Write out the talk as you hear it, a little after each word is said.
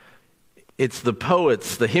It's the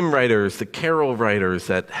poets, the hymn writers, the carol writers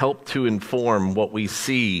that help to inform what we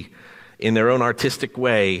see in their own artistic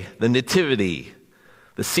way, the nativity,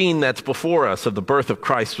 the scene that's before us of the birth of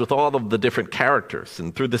Christ with all of the different characters.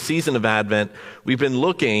 And through the season of Advent, we've been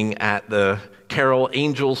looking at the carol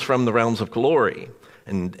Angels from the Realms of Glory,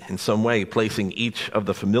 and in some way placing each of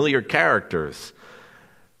the familiar characters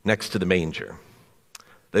next to the manger.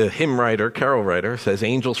 The hymn writer, carol writer, says,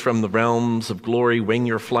 "Angels from the realms of glory, wing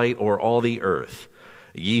your flight o'er all the earth.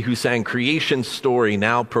 Ye who sang creation's story,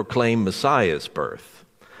 now proclaim Messiah's birth.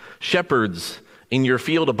 Shepherds in your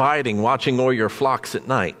field abiding, watching o'er your flocks at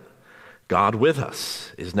night. God with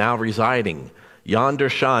us is now residing. Yonder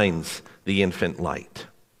shines the infant light."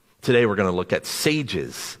 Today we're going to look at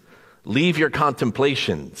sages. Leave your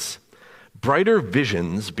contemplations. Brighter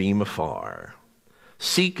visions beam afar.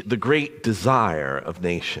 Seek the great desire of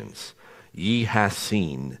nations. Ye hath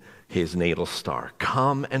seen his natal star.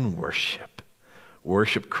 Come and worship.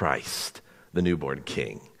 Worship Christ, the newborn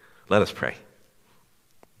King. Let us pray.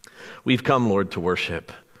 We've come, Lord, to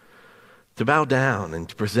worship, to bow down and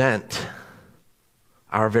to present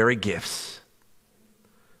our very gifts,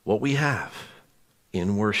 what we have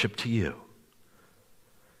in worship to you.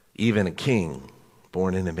 Even a king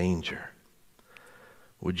born in a manger.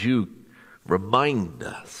 Would you remind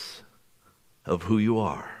us of who you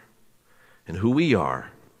are and who we are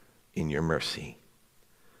in your mercy.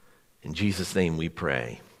 In Jesus' name we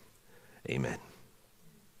pray. Amen.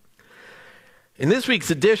 In this week's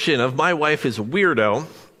edition of My Wife is a Weirdo,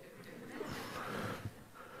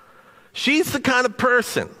 she's the kind of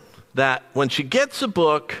person that when she gets a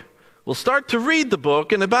book, will start to read the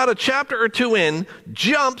book, and about a chapter or two in,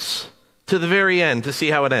 jumps to the very end to see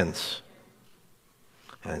how it ends.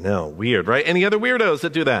 I know, weird, right? Any other weirdos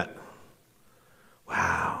that do that?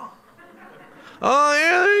 Wow. Oh,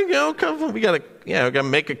 yeah, there you go. Come, we gotta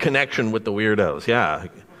make a connection with the weirdos. Yeah.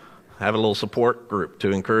 Have a little support group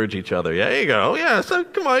to encourage each other. Yeah, there you go. Yeah, so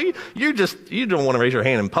come on. You don't want to raise your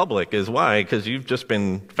hand in public is why, because you've just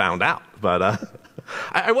been found out. But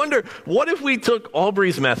I wonder, what if we took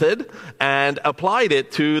Aubrey's method and applied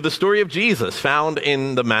it to the story of Jesus found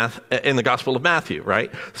in the Gospel of Matthew,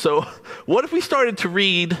 right? So what if we started to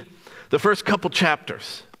read the first couple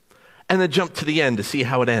chapters and then jump to the end to see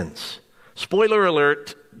how it ends? Spoiler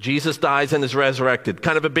alert, Jesus dies and is resurrected.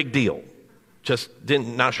 Kind of a big deal.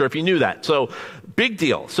 Not sure if you knew that. So big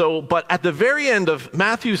deal. But at the very end of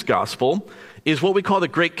Matthew's Gospel is what we call the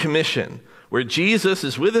Great Commission, where Jesus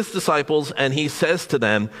is with his disciples and he says to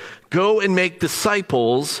them, "Go and make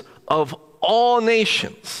disciples of all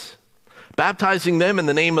nations, baptizing them in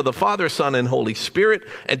the name of the Father, Son, and Holy Spirit,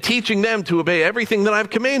 and teaching them to obey everything that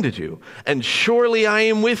I've commanded you. And surely I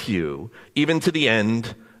am with you, even to the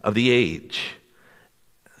end of the age."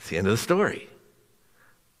 That's the end of the story.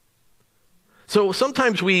 So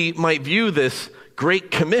sometimes we might view this Great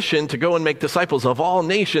Commission to go and make disciples of all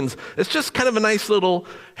nations. It's just kind of a nice little,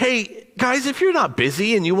 hey, guys, if you're not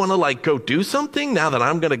busy and you want to go do something now that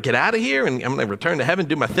I'm going to get out of here and I'm going to return to heaven,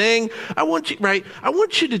 do my thing, I want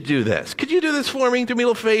you to do this. Could you do this for me? Do me a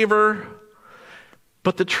little favor.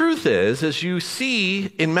 But the truth is, as you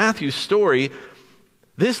see in Matthew's story,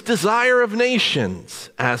 this desire of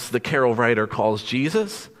nations, as the carol writer calls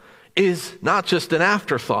Jesus, is not just an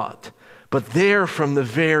afterthought, but there from the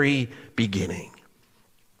very beginning.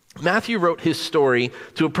 Matthew wrote his story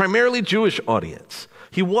to a primarily Jewish audience.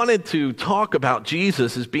 He wanted to talk about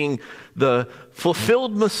Jesus as being the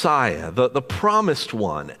fulfilled Messiah, the promised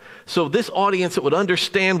one. So this audience that would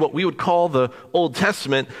understand what we would call the Old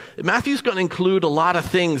Testament, Matthew's going to include a lot of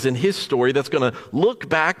things in his story that's going to look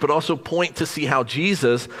back, but also point to see how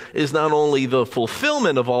Jesus is not only the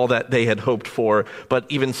fulfillment of all that they had hoped for, but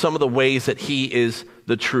even some of the ways that he is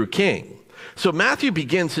the true king. So Matthew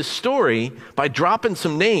begins his story by dropping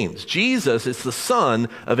some names. Jesus is the son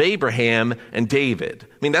of Abraham and David.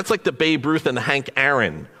 I mean, that's like the Babe Ruth and the Hank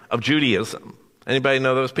Aaron of Judaism. Anybody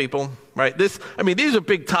know those people? Right? These are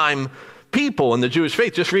big time people in the Jewish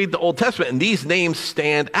faith. Just read the Old Testament and these names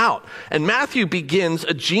stand out. And Matthew begins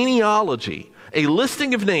a genealogy, a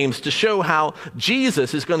listing of names to show how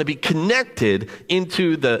Jesus is going to be connected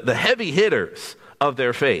into the heavy hitters of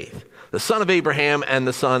their faith. The son of Abraham and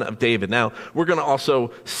the son of David. Now, we're going to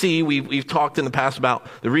also see, we've talked in the past about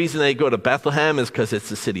the reason they go to Bethlehem is because it's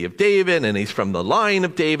the city of David, and he's from the line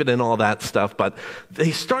of David and all that stuff. But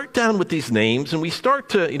they start down with these names, and we start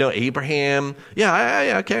to, Abraham,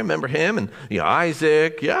 okay, I remember him, and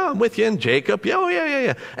Isaac, yeah, I'm with you, and Jacob,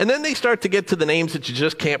 yeah. And then they start to get to the names that you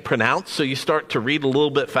just can't pronounce, so you start to read a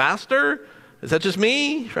little bit faster. Is that just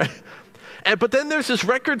me? Right? But then there's this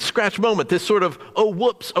record scratch moment, this sort of, oh,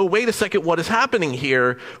 whoops, oh, wait a second, what is happening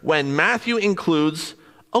here when Matthew includes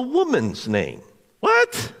a woman's name?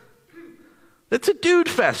 What? It's a dude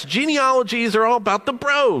fest. Genealogies are all about the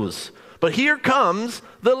bros. But here comes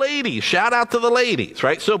the ladies. Shout out to the ladies,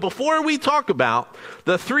 right? So before we talk about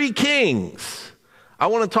the three kings, I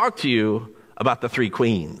want to talk to you about the three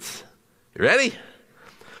queens. You ready?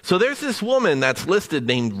 So there's this woman that's listed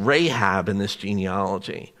named Rahab in this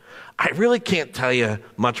genealogy. I really can't tell you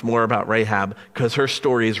much more about Rahab because her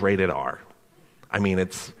story is rated R. I mean,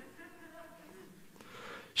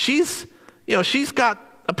 she's got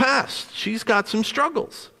a past. She's got some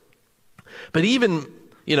struggles. But even,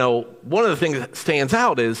 one of the things that stands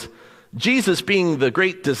out is Jesus being the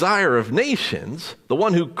great desire of nations, the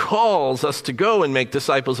one who calls us to go and make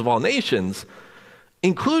disciples of all nations,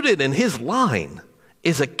 included in his line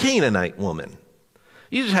is a Canaanite woman.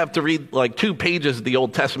 You just have to read like 2 pages of the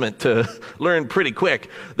Old Testament to learn pretty quick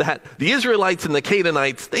that the Israelites and the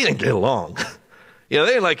Canaanites, they didn't get along. They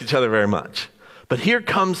didn't like each other very much. But here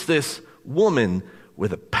comes this woman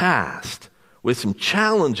with a past, with some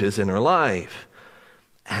challenges in her life,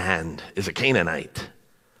 and is a Canaanite.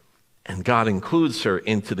 And God includes her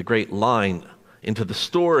into the great line, into the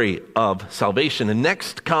story of salvation. And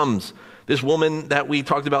next comes this woman that we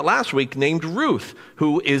talked about last week named Ruth,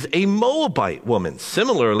 who is a Moabite woman.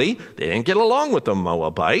 Similarly, they didn't get along with the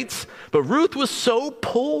Moabites, but Ruth was so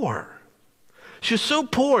poor. She was so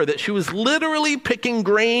poor that she was literally picking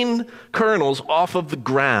grain kernels off of the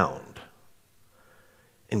ground.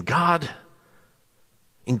 And God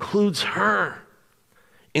includes her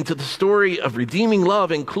into the story of redeeming love,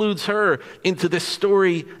 includes her into this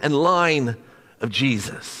story and line of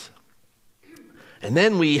Jesus. And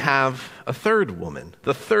then we have a third woman,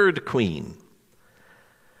 the third queen.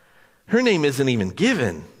 Her name isn't even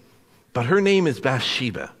given, but her name is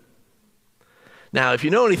Bathsheba. Now, if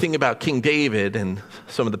you know anything about King David and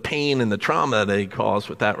some of the pain and the trauma that he caused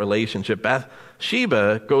with that relationship,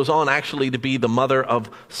 Bathsheba goes on actually to be the mother of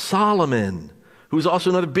Solomon, who's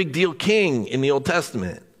also another big deal king in the Old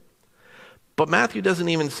Testament. But Matthew doesn't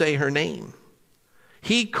even say her name.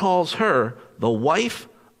 He calls her the wife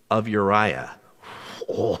of Uriah.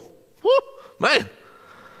 Oh, whoo, man,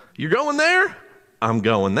 you're going there? I'm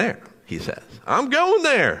going there, he says. I'm going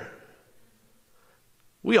there.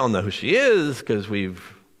 We all know who she is because we've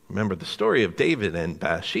remembered the story of David and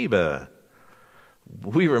Bathsheba.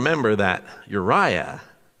 We remember that Uriah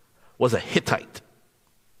was a Hittite.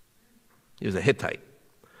 He was a Hittite.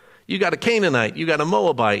 You got a Canaanite, you got a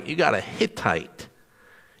Moabite, you got a Hittite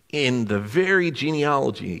in the very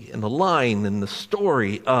genealogy and the line and the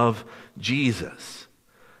story of Jesus.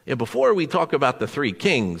 And before we talk about the three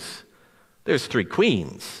kings, there's three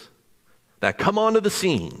queens that come onto the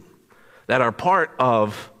scene that are part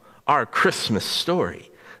of our Christmas story.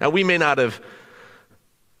 Now, we may not have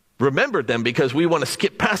remembered them because we want to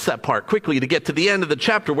skip past that part quickly to get to the end of the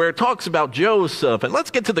chapter where it talks about Joseph. And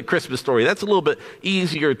let's get to the Christmas story. That's a little bit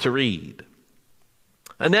easier to read.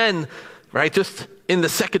 And then, right, just in the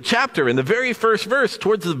second chapter, in the very first verse,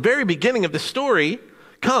 towards the very beginning of the story,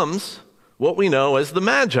 comes what we know as the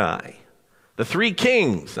Magi, the three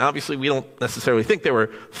kings. Now, obviously, we don't necessarily think there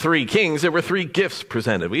were three kings. There were three gifts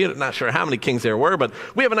presented. We're not sure how many kings there were, but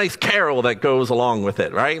we have a nice carol that goes along with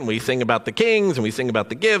it, right? And we sing about the kings and we sing about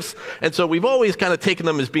the gifts. And so we've always kind of taken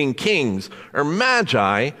them as being kings or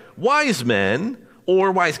Magi, wise men,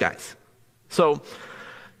 or wise guys. So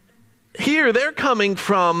here they're coming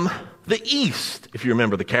from the east, if you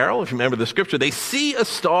remember the carol, if you remember the scripture. They see a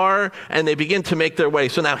star and they begin to make their way.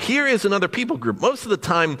 So now here is another people group. Most of the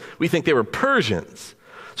time we think they were Persians.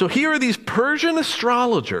 So here are these Persian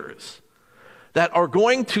astrologers that are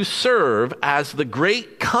going to serve as the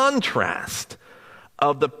great contrast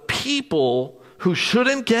of the people who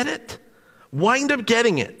shouldn't get it, wind up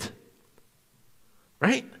getting it,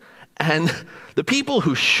 right? And the people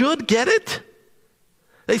who should get it,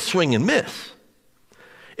 they swing and miss.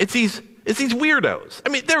 It's these weirdos. I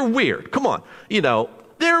mean, they're weird. Come on. They're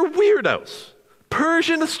weirdos.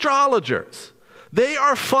 Persian astrologers. They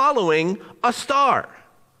are following a star.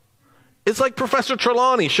 It's like Professor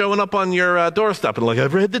Trelawney showing up on your doorstep and like,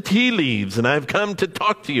 I've read the tea leaves and I've come to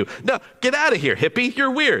talk to you. No, get out of here, hippie. You're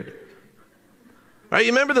weird. Right?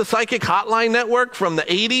 You remember the psychic hotline network from the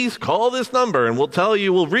 80s? Call this number and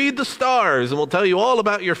we'll read the stars and we'll tell you all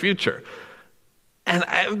about your future. And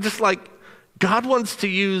I'm just like, God wants to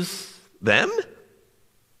use them?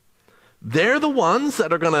 They're the ones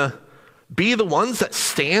that are going to be the ones that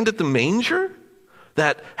stand at the manger,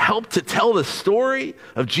 that help to tell the story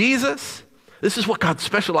of Jesus, This is what God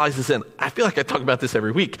specializes in. I feel like I talk about this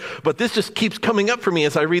every week, but this just keeps coming up for me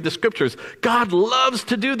as I read the scriptures. God loves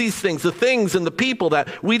to do these things, the things and the people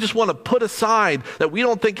that we just want to put aside, that we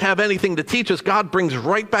don't think have anything to teach us. God brings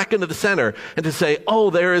right back into the center and to say,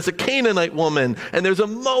 oh, there is a Canaanite woman, and there's a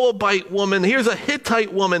Moabite woman, here's a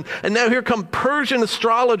Hittite woman, and now here come Persian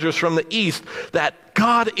astrologers from the east, that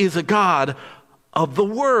God is a God of the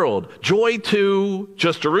world. Joy to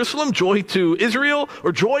just Jerusalem, joy to Israel,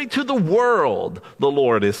 or joy to the world, the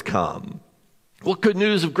Lord is come. What good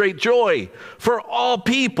news of great joy for all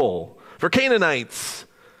people, for Canaanites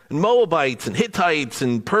and Moabites and Hittites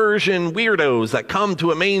and Persian weirdos that come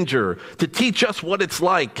to a manger to teach us what it's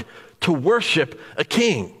like to worship a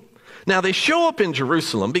king. Now they show up in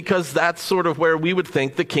Jerusalem because that's sort of where we would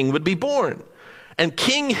think the king would be born. And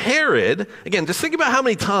King Herod, again, just think about how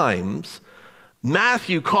many times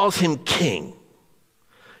Matthew calls him king.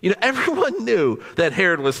 You know, everyone knew that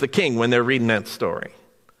Herod was the king when they're reading that story.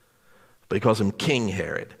 But he calls him King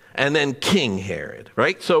Herod. And then King Herod,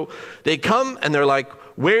 right? So they come and they're like,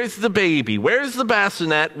 where's the baby? Where's the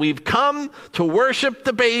bassinet? We've come to worship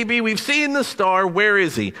the baby. We've seen the star. Where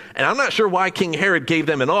is he? And I'm not sure why King Herod gave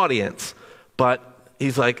them an audience, but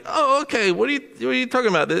he's like, oh, okay, what are you talking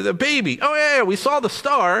about? The baby. Oh, yeah, we saw the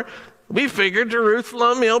star. We figured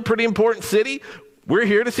Jerusalem, pretty important city. We're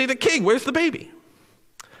here to see the king. Where's the baby?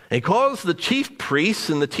 And he calls the chief priests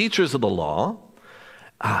and the teachers of the law.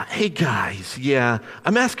 Hey, guys, yeah,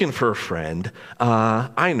 I'm asking for a friend.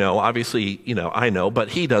 I know, obviously, I know, but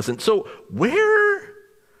he doesn't. So where?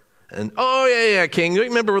 And, oh, yeah, king.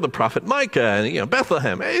 Remember the prophet Micah and,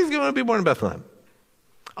 Bethlehem. Hey, he's going to be born in Bethlehem.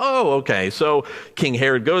 Oh, okay. So King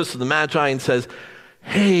Herod goes to the Magi and says,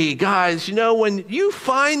 hey, guys, when you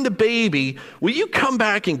find the baby, will you come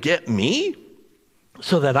back and get me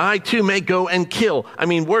so that I too may go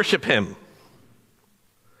and worship him?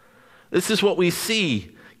 This is what we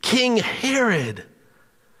see. King Herod,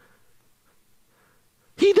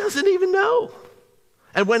 he doesn't even know.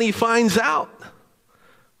 And when he finds out,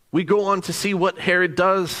 we go on to see what Herod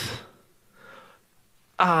does.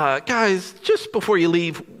 Guys, just before you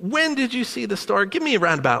leave, when did you see the star? Give me a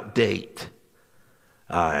roundabout date.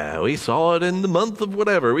 We saw it in the month of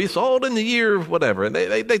whatever. We saw it in the year of whatever. And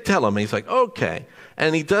they tell him. He's like, okay.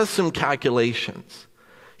 And he does some calculations.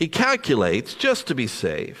 He calculates just to be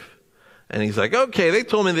safe. And he's like, okay, they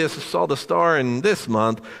told me this, saw the star in this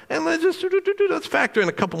month. And let's factor in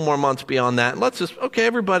a couple more months beyond that. And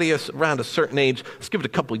everybody is around a certain age. Let's give it a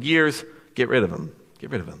couple years. Get rid of him.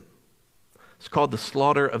 Get rid of him. It's called the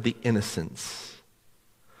slaughter of the innocents.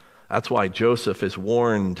 That's why Joseph is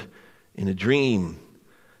warned in a dream,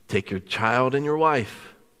 take your child and your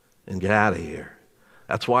wife and get out of here.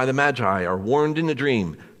 That's why the Magi are warned in a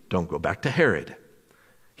dream, don't go back to Herod.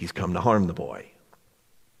 He's come to harm the boy.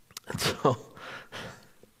 And so,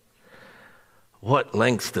 what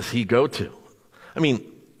lengths does he go to?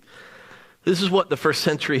 This is what the first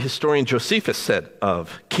century historian Josephus said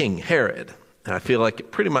of King Herod. And I feel like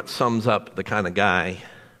it pretty much sums up the kind of guy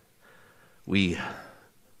we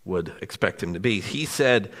would expect him to be. He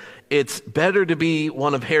said, it's better to be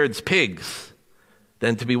one of Herod's pigs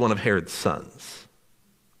than to be one of Herod's sons.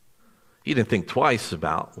 He didn't think twice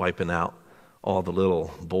about wiping out all the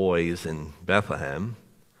little boys in Bethlehem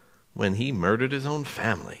when he murdered his own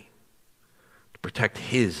family to protect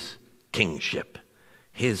his kingship,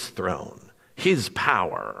 his throne, his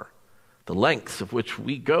power, the lengths of which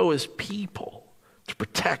we go as people to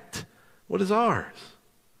protect what is ours.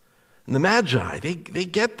 And the Magi, they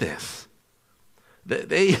get this.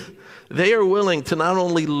 They are willing to not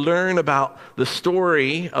only learn about the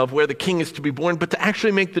story of where the king is to be born, but to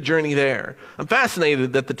actually make the journey there. I'm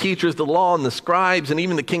fascinated that the teachers, the law, and the scribes, and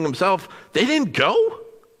even the king himself, they didn't go.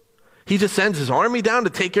 He just sends his army down to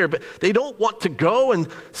take care of it. They don't want to go and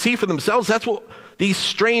see for themselves. That's what these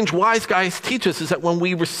strange wise guys teach us, is that when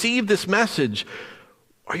we receive this message,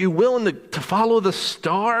 are you willing to follow the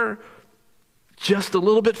star just a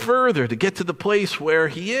little bit further to get to the place where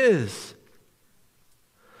he is?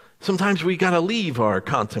 Sometimes we got to leave our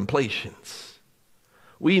contemplations.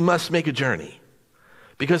 We must make a journey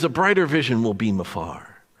because a brighter vision will beam afar.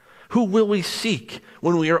 Who will we seek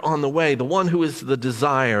when we are on the way? The one who is the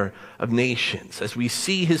desire of nations. As we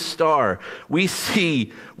see his star, we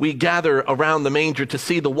gather around the manger to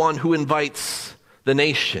see the one who invites the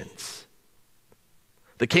nations.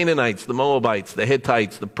 The Canaanites, the Moabites, the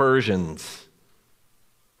Hittites, the Persians,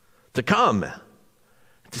 to come,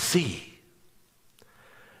 to see.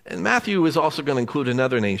 And Matthew is also going to include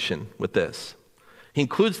another nation with this. He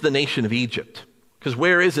includes the nation of Egypt. Because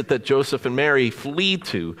where is it that Joseph and Mary flee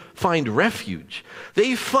to, find refuge?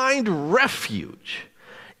 They find refuge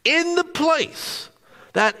in the place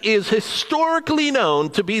that is historically known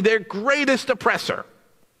to be their greatest oppressor.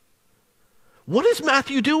 What is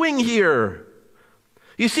Matthew doing here?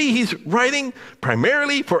 You see, he's writing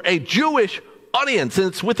primarily for a Jewish audience, and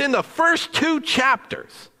it's within the first 2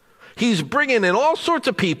 chapters. He's bringing in all sorts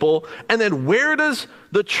of people, and then where does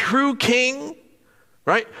the true king,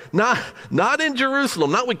 right? Not in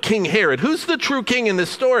Jerusalem, not with King Herod. Who's the true king in this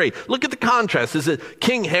story? Look at the contrast. Is it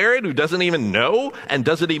King Herod, who doesn't even know and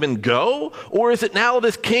doesn't even go? Or is it now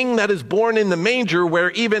this king that is born in the manger, where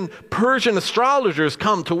even Persian astrologers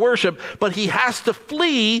come to worship, but he has to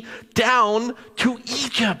flee down to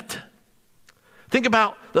Egypt? Think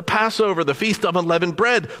about the Passover, the Feast of Unleavened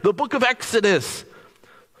Bread, the book of Exodus,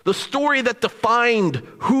 the story that defined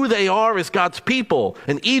who they are as God's people.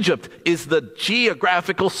 And Egypt is the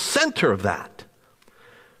geographical center of that.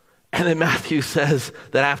 And then Matthew says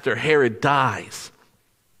that after Herod dies,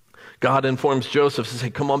 God informs Joseph to say,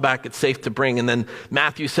 come on back, it's safe to bring. And then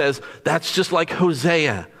Matthew says, that's just like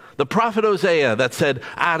Hosea, the prophet Hosea, that said,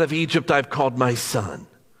 out of Egypt I've called my son.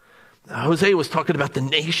 Hosea was talking about the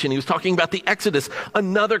nation. He was talking about the Exodus,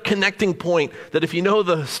 another connecting point that if you know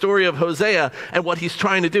the story of Hosea and what he's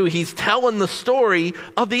trying to do, he's telling the story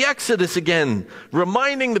of the Exodus again,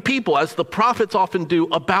 reminding the people, as the prophets often do,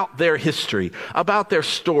 about their history, about their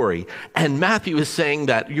story. And Matthew is saying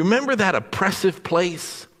that, you remember that oppressive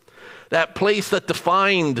place? That place that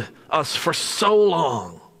defined us for so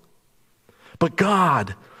long. But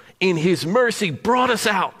God, in his mercy, brought us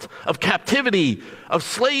out of captivity, of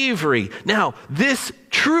slavery. Now, this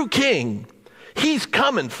true king, he's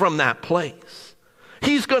coming from that place.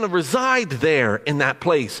 He's going to reside there in that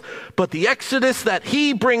place. But the exodus that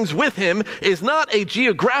he brings with him is not a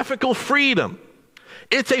geographical freedom.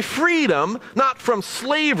 It's a freedom not from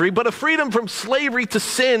slavery, but a freedom from slavery to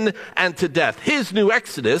sin and to death. His new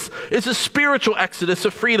exodus is a spiritual exodus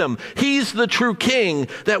of freedom. He's the true king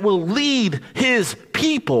that will lead his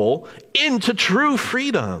people into true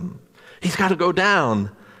freedom. He's got to go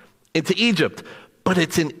down into Egypt. But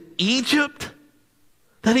it's in Egypt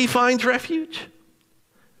that he finds refuge.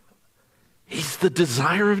 He's the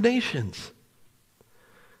desire of nations.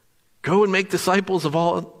 Go and make disciples of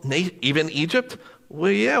all, even Egypt?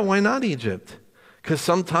 Well, yeah, why not Egypt? Because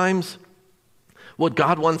sometimes what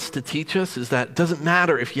God wants to teach us is that it doesn't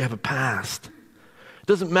matter if you have a past. It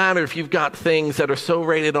doesn't matter if you've got things that are so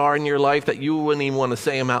rated R in your life that you wouldn't even want to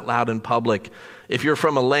say them out loud in public. If you're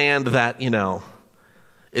from a land that,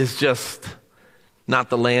 is just not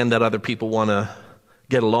the land that other people want to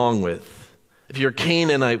get along with. If you're a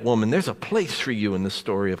Canaanite woman, there's a place for you in the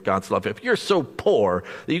story of God's love. If you're so poor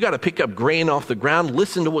that you got to pick up grain off the ground,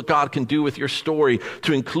 listen to what God can do with your story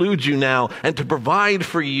to include you now and to provide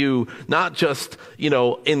for you, not just,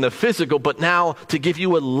 in the physical, but now to give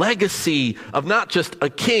you a legacy of not just a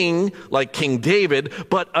king like King David,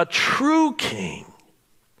 but a true king.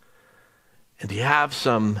 And do you have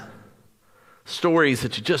some stories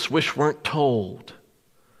that you just wish weren't told?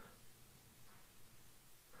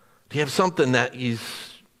 Do you have something that is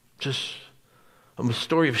just a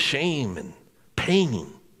story of shame and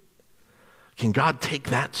pain? Can God take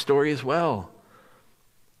that story as well?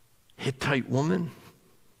 Hittite woman,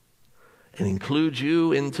 and include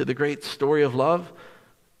you into the great story of love?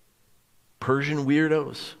 Persian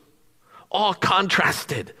weirdos, all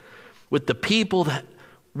contrasted with the people that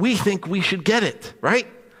we think we should get it, right?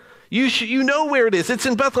 You know where it is. It's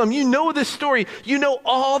in Bethlehem. You know this story. You know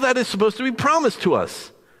all that is supposed to be promised to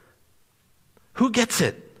us. Who gets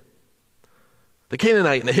it? The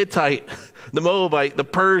Canaanite and the Hittite, the Moabite, the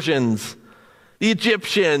Persians, the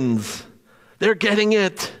Egyptians. They're getting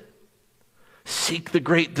it. Seek the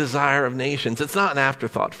great desire of nations. It's not an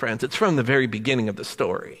afterthought, friends. It's from the very beginning of the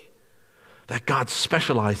story that God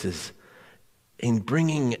specializes in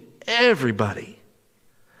bringing everybody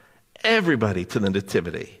to the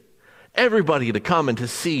nativity. Everybody to come and to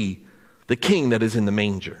see the king that is in the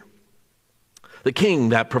manger. The king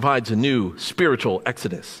that provides a new spiritual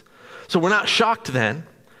exodus. So we're not shocked then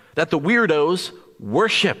that the weirdos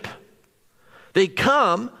worship. They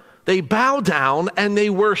come, they bow down, and they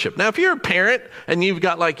worship. Now, if you're a parent and you've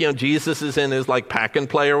got Jesus is in his pack and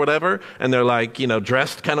play or whatever, and they're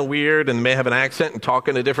dressed kind of weird and may have an accent and talk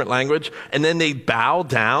in a different language, and then they bow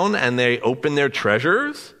down and they open their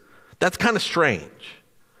treasures, that's kind of strange.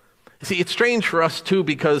 You see, it's strange for us too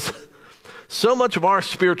because so much of our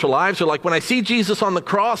spiritual lives are like, when I see Jesus on the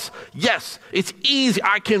cross, yes, it's easy.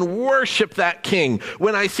 I can worship that king.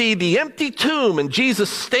 When I see the empty tomb and Jesus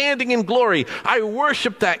standing in glory, I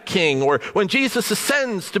worship that king. Or when Jesus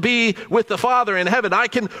ascends to be with the Father in heaven, I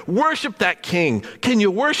can worship that king. Can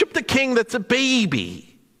you worship the king that's a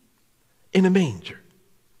baby in a manger?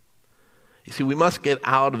 You see, we must get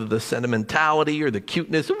out of the sentimentality or the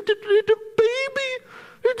cuteness. Oh, it's a baby.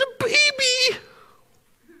 It's a baby.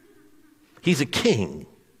 He's a king.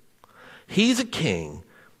 He's a king.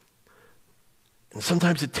 And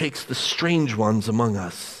sometimes it takes the strange ones among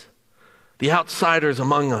us, the outsiders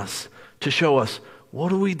among us, to show us, what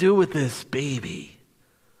do we do with this baby?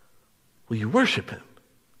 Will you worship him?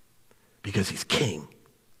 Because he's king.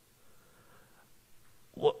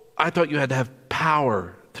 Well, I thought you had to have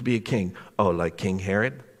power to be a king. Oh, like King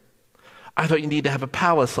Herod? I thought you need to have a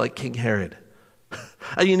palace like King Herod.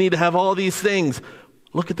 You need to have all these things.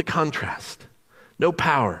 Look at the contrast. No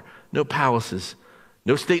power, no palaces,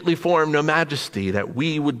 no stately form, no majesty, that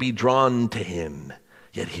we would be drawn to him.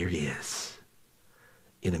 Yet here he is,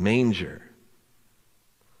 in a manger.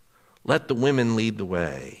 Let the women lead the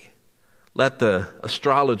way. Let the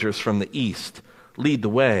astrologers from the east lead the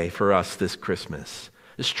way for us this Christmas.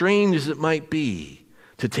 As strange as it might be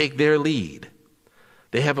to take their lead,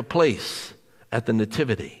 they have a place at the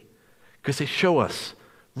Nativity because they show us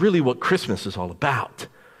really what Christmas is all about,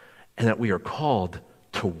 and that we are called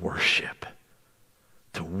to worship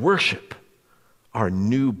our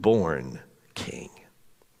newborn King.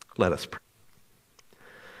 Let us pray.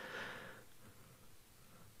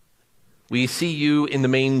 We see you in the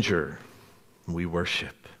manger. We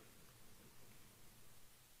worship.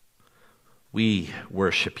 We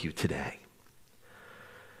worship you today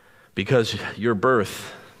because your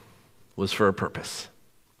birth was for a purpose.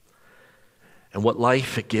 And what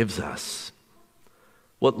life it gives us,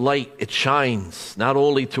 what light it shines, not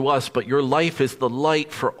only to us, but your life is the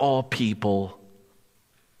light for all people.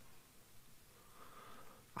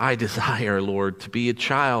 I desire, Lord, to be a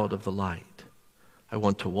child of the light. I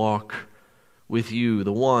want to walk with you,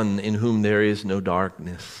 the one in whom there is no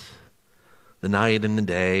darkness. The night and the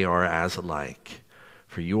day are as alike,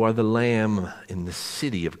 for you are the Lamb in the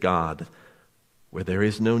city of God, where there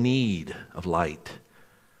is no need of light,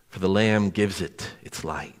 for the Lamb gives it its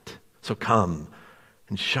light. So come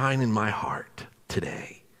and shine in my heart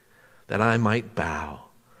today, that I might bow,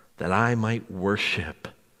 that I might worship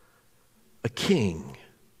a king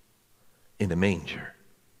in a manger,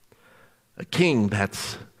 a king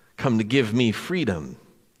that's come to give me freedom,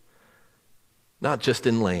 not just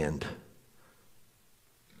in land,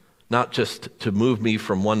 not just to move me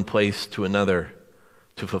from one place to another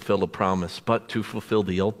to fulfill a promise, but to fulfill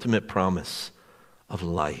the ultimate promise of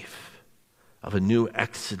life, of a new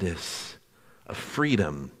exodus, of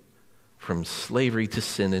freedom from slavery to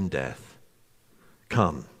sin and death.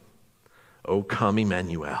 Come, O come,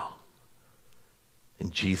 Emmanuel.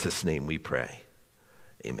 In Jesus' name we pray.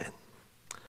 Amen.